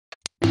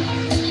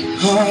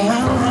So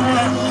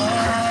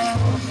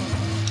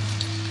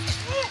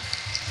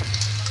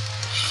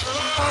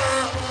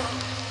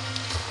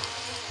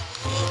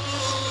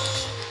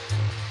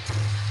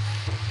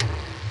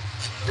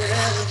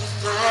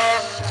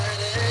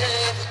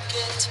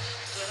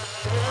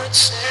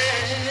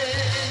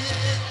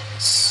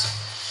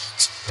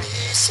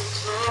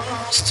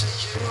close to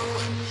you,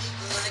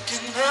 like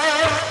in the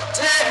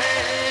dance.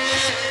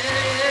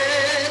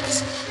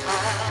 I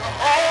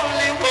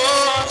only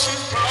want you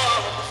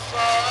from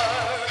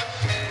afar,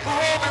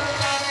 moving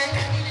like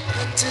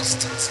a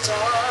distant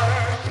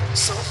star,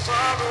 so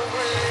far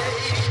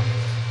away,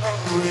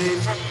 away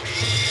from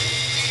me.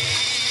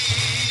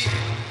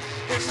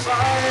 If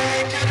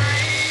I could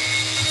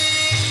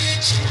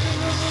reach you,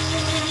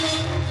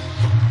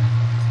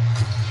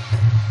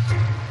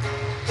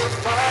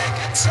 if I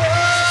could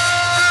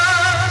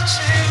touch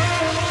you,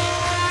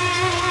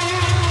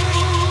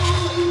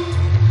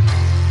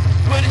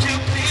 would you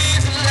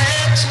please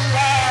let your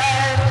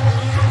light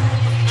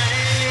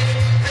illuminate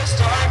this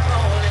dark,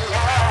 lonely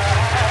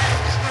life?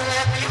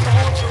 Let me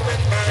hold you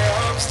in my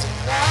arms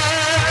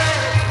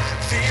tonight.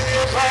 Feel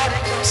your body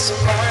close to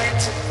mine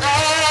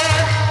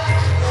tonight.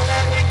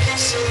 Let me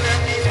kiss you, let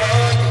me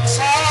hug you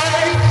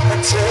tight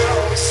until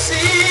we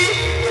see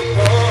the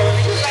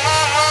morning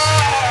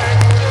light.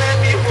 Let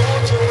me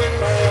hold you in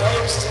my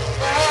arms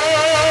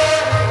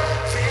tonight.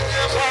 Feel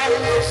your body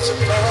close to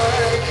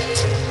mine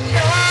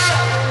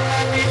tonight.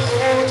 Let me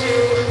hold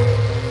you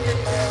in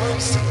my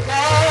arms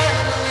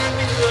tonight. Let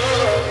me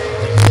love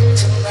you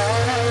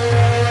tonight.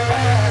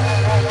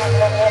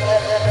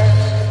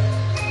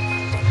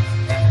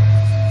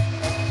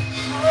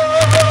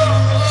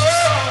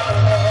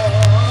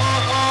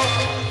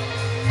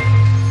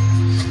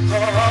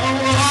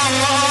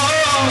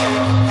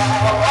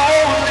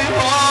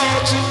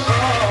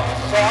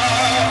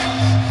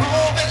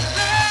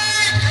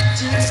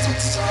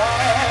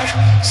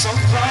 So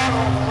far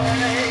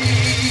away,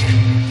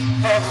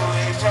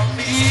 away from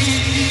me.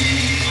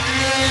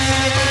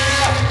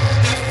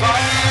 If I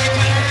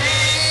could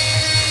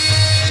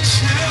reach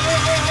you,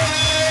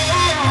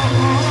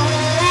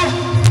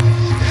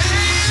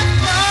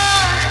 if I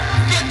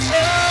could touch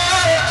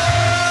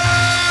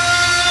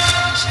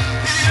you,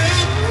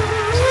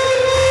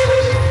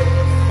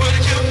 would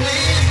you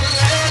please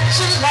let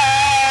your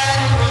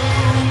light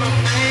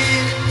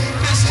illuminate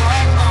this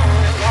dark,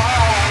 lonely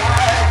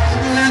life?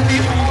 Let me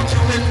hold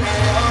you in my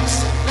arms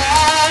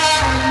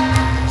tonight.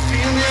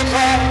 Feel your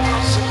body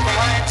close to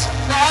mine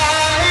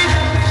tonight.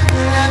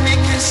 Let me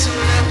kiss you,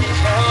 let me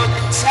hug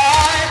you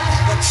tight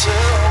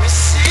until we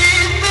see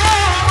the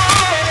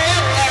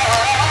morning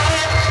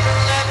light.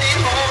 Let me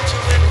hold you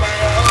in my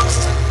arms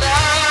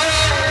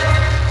tonight.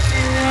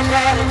 Feel your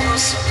body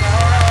close to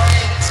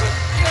mine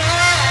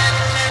tonight.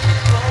 Let me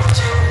hold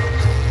you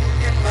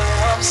in my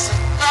arms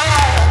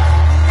tonight.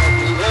 Let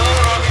me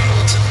love you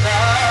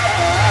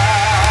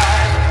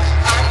tonight.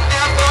 I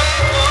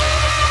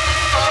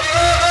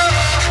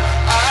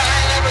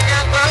never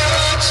get the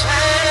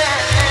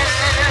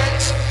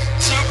chance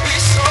to be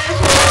so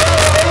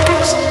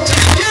close to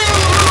you,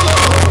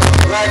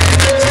 like in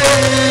the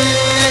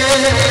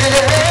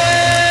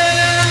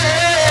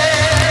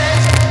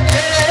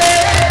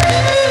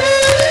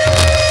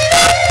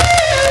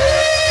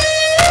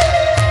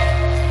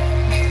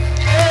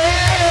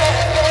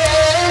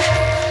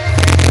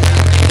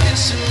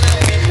kiss you, let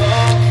me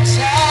hold you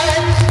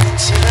tight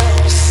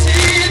until we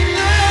see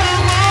the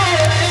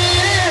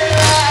morning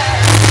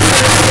light.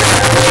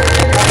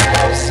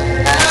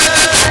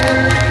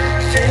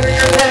 Feel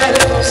your body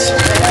close to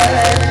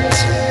mine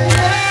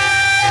tonight.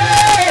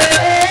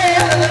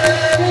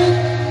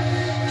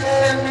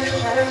 Let me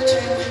hold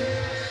you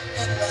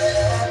in my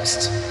arms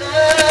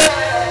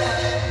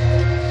tonight.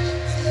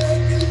 Let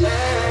me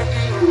love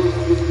you.